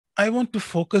I want to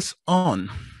focus on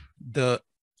the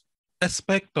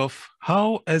aspect of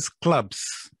how, as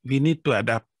clubs, we need to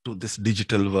adapt to this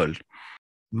digital world.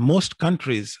 Most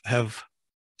countries have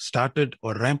started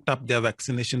or ramped up their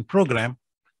vaccination program,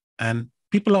 and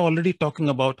people are already talking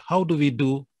about how do we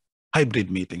do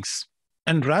hybrid meetings.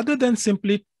 And rather than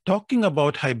simply talking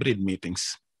about hybrid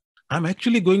meetings, I'm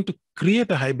actually going to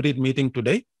create a hybrid meeting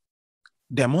today,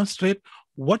 demonstrate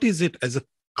what is it as a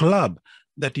club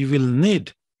that you will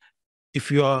need if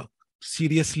you are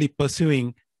seriously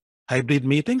pursuing hybrid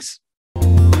meetings.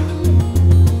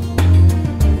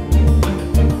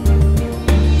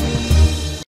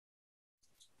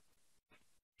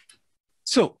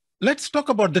 So let's talk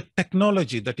about the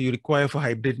technology that you require for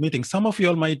hybrid meetings. Some of you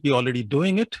all might be already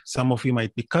doing it. Some of you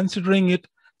might be considering it.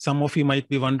 Some of you might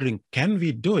be wondering, can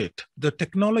we do it? The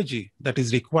technology that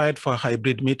is required for a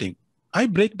hybrid meeting. I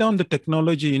break down the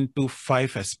technology into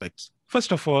 5 aspects.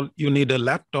 First of all, you need a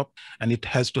laptop and it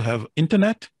has to have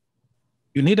internet.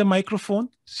 You need a microphone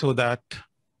so that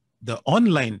the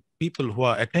online people who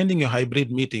are attending your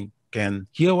hybrid meeting can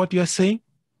hear what you're saying.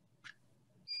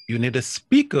 You need a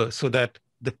speaker so that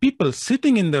the people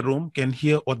sitting in the room can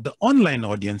hear what the online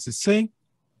audience is saying.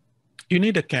 You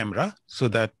need a camera so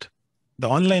that the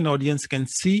online audience can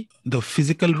see the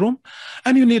physical room.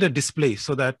 And you need a display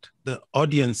so that the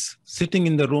audience sitting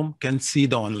in the room can see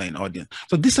the online audience.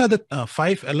 So these are the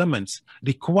 5 elements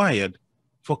required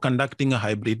for conducting a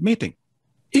hybrid meeting.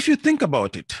 If you think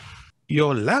about it,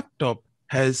 your laptop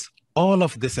has all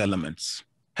of these elements.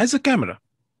 It has a camera,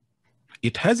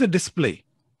 it has a display,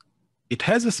 it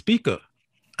has a speaker,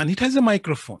 and it has a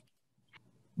microphone.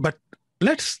 But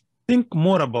let's think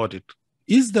more about it.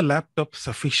 Is the laptop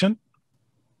sufficient?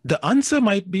 The answer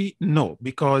might be no,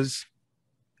 because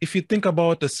if you think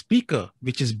about a speaker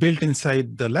which is built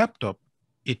inside the laptop,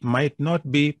 it might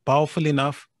not be powerful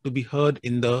enough to be heard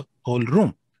in the whole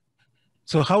room.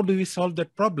 So how do we solve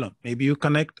that problem? Maybe you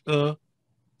connect a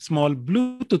small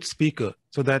Bluetooth speaker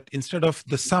so that instead of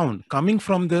the sound coming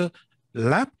from the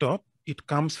laptop, it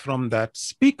comes from that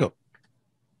speaker.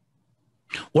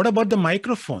 What about the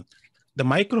microphone? The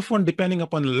microphone, depending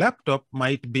upon the laptop,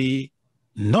 might be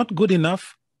not good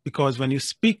enough, because when you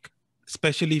speak,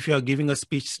 especially if you are giving a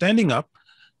speech standing up,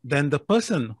 then the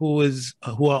person who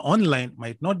are online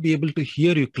might not be able to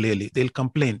hear you clearly. They'll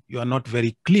complain, you are not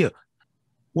very clear.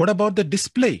 What about the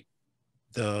display?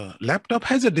 The laptop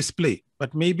has a display,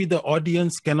 but maybe the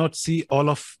audience cannot see all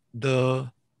of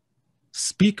the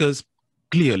speakers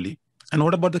clearly. And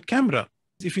what about the camera?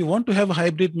 If you want to have a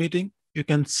hybrid meeting, you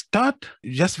can start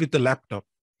just with the laptop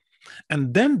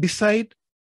and then decide,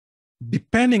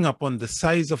 depending upon the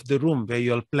size of the room where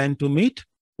you'll plan to meet,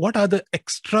 what are the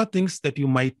extra things that you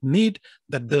might need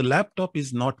that the laptop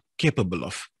is not capable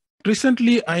of.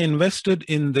 Recently, I invested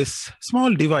in this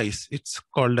small device. It's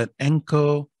called an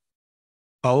Anchor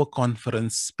Power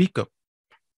Conference speaker.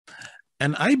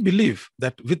 And I believe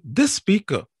that with this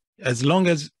speaker, as long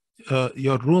as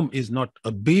your room is not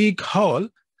a big hall,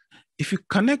 if you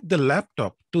connect the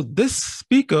laptop to this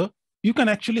speaker, you can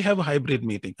actually have a hybrid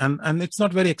meeting. And it's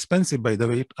not very expensive, by the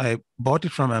way. I bought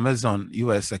it from Amazon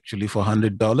US actually for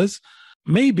 $100.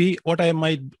 Maybe what I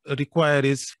might require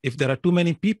is, if there are too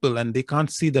many people and they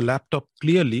can't see the laptop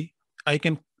clearly, I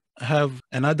can have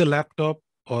another laptop,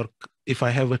 or if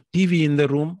I have a TV in the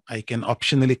room, I can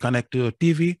optionally connect to a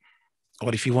TV.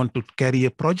 Or if you want to carry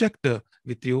a projector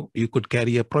with you, you could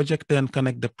carry a projector and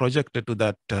connect the projector to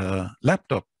that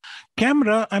laptop.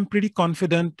 Camera, I'm pretty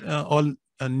confident all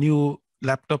new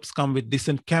laptops come with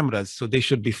decent cameras, so they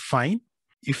should be fine.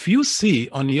 If you see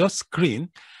on your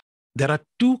screen, there are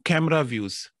 2 camera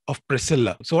views of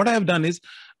Priscilla. So what I have done is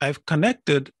I've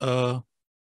connected a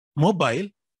mobile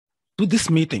to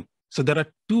this meeting. So there are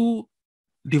 2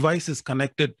 devices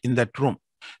connected in that room.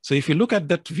 So if you look at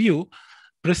that view,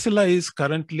 Priscilla is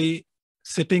currently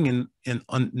sitting in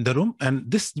the room, and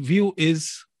this view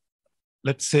is,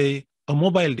 let's say, a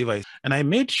mobile device. And I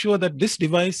made sure that this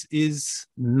device is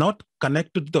not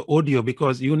connected to the audio,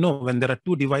 because when there are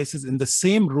 2 devices in the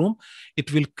same room,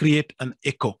 it will create an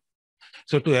echo.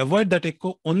 So to avoid that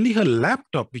echo, only her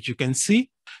laptop, which you can see,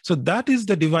 so that is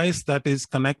the device that is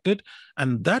connected,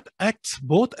 and that acts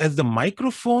both as the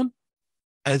microphone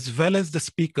as well as the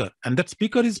speaker. And that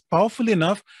speaker is powerful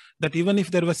enough that even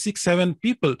if there were 6-7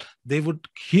 people, they would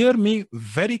hear me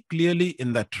very clearly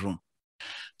in that room.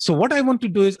 So what I want to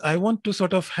do is I want to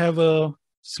sort of have a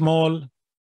small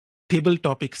table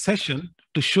topic session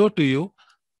to show to you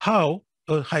how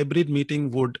a hybrid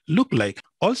meeting would look like.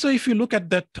 Also, if you look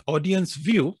at that audience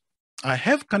view, I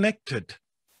have connected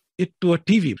it to a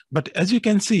TV. But as you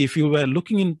can see, if you were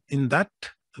looking in that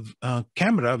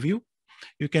camera view,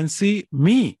 you can see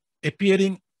me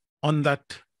appearing on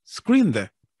that screen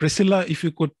there. Priscilla, if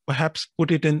you could perhaps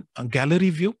put it in a gallery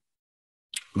view.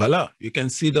 Voila, you can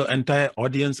see the entire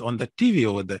audience on the TV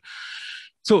over there.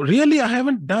 So really, I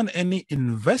haven't done any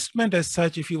investment as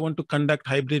such. If you want to conduct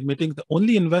hybrid meetings, the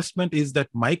only investment is that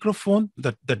microphone,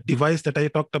 that device that I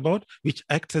talked about, which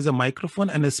acts as a microphone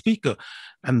and a speaker.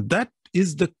 And that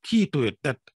is the key to it,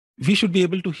 that we should be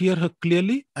able to hear her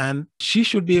clearly and she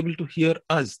should be able to hear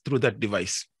us through that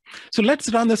device. So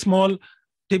let's run a small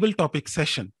table topic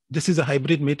session. This is a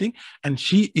hybrid meeting and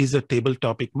she is a table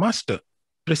topic master.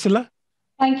 Priscilla?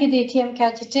 Thank you, DTM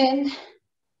Cajieb.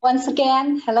 Once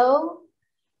again, hello,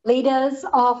 leaders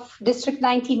of District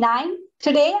 99.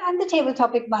 Today, I'm the table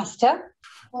topic master.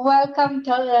 Welcome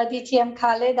to DTM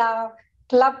Khalid. Our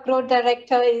club growth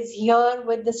director is here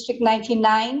with District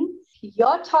 99.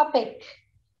 Your topic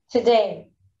today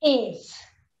is,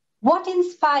 what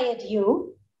inspired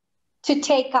you to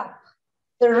take up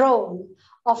the role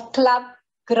of club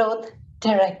growth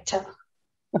director?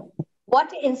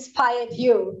 What inspired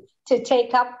you to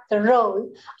take up the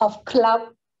role of club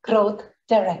growth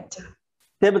director?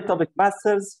 Table topic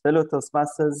masters, fellow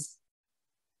Toastmasters.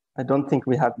 I don't think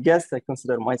we have guests. I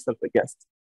consider myself a guest.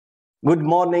 Good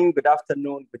morning, good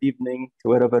afternoon, good evening to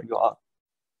wherever you are.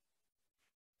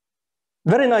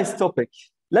 Very nice topic.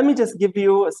 Let me just give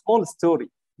you a small story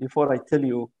before I tell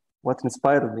you what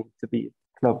inspired me to be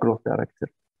club growth director.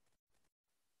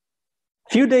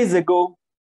 A few days ago,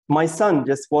 my son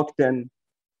just walked in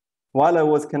while I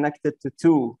was connected to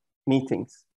two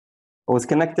meetings. I was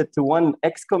connected to one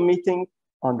XCOM meeting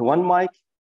on one mic,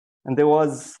 and there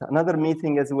was another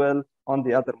meeting as well on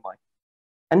the other mic.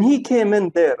 And he came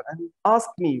in there and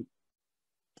asked me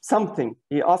something.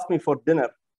 He asked me for dinner,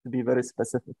 to be very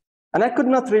specific. And I could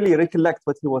not really recollect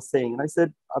what he was saying. And I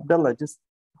said, Abdullah, just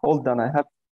hold on, I have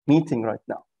a meeting right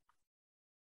now.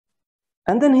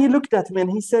 And then he looked at me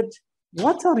and he said,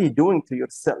 what are you doing to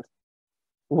yourself?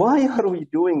 Why are we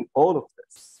doing all of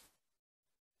this?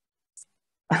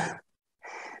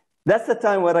 That's the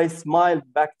time where I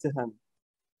smiled back to him.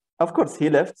 Of course, he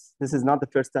left. This is not the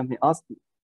first time he asked me.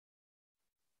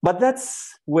 But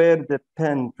that's where the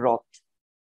pen dropped.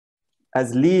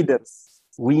 As leaders,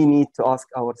 we need to ask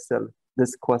ourselves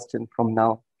this question from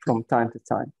time to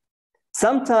time.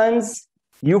 Sometimes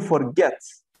you forget.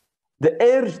 The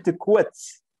urge to quit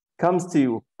comes to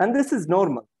you. And this is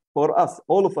normal for us,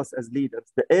 all of us as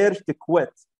leaders. The urge to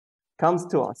quit comes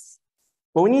to us.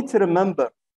 But we need to remember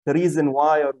the reason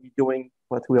why are we doing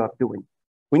what we are doing.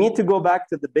 We need to go back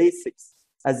to the basics.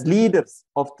 As leaders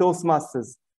of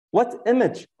Toastmasters, what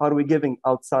image are we giving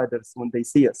outsiders when they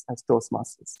see us as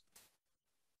Toastmasters?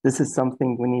 This is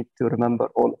something we need to remember,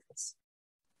 all of us.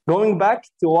 Going back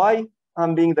to why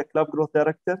I'm being the club growth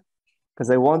director,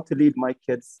 because I want to lead my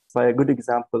kids by a good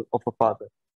example of a father.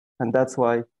 And that's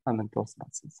why I'm in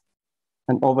Toastmasters.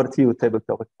 And over to you, table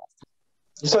topic master.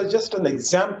 So just an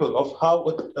example of how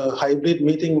a hybrid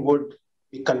meeting would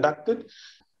be conducted.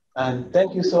 And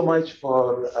thank you so much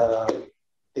for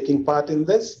taking part in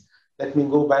this. Let me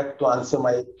go back to answer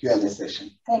my Q&A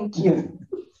session. Thank you.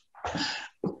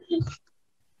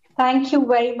 Thank you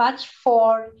very much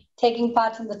for taking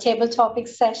part in the table topic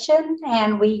session.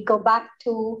 And we go back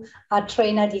to our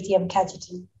trainer, DTM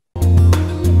Cajieb.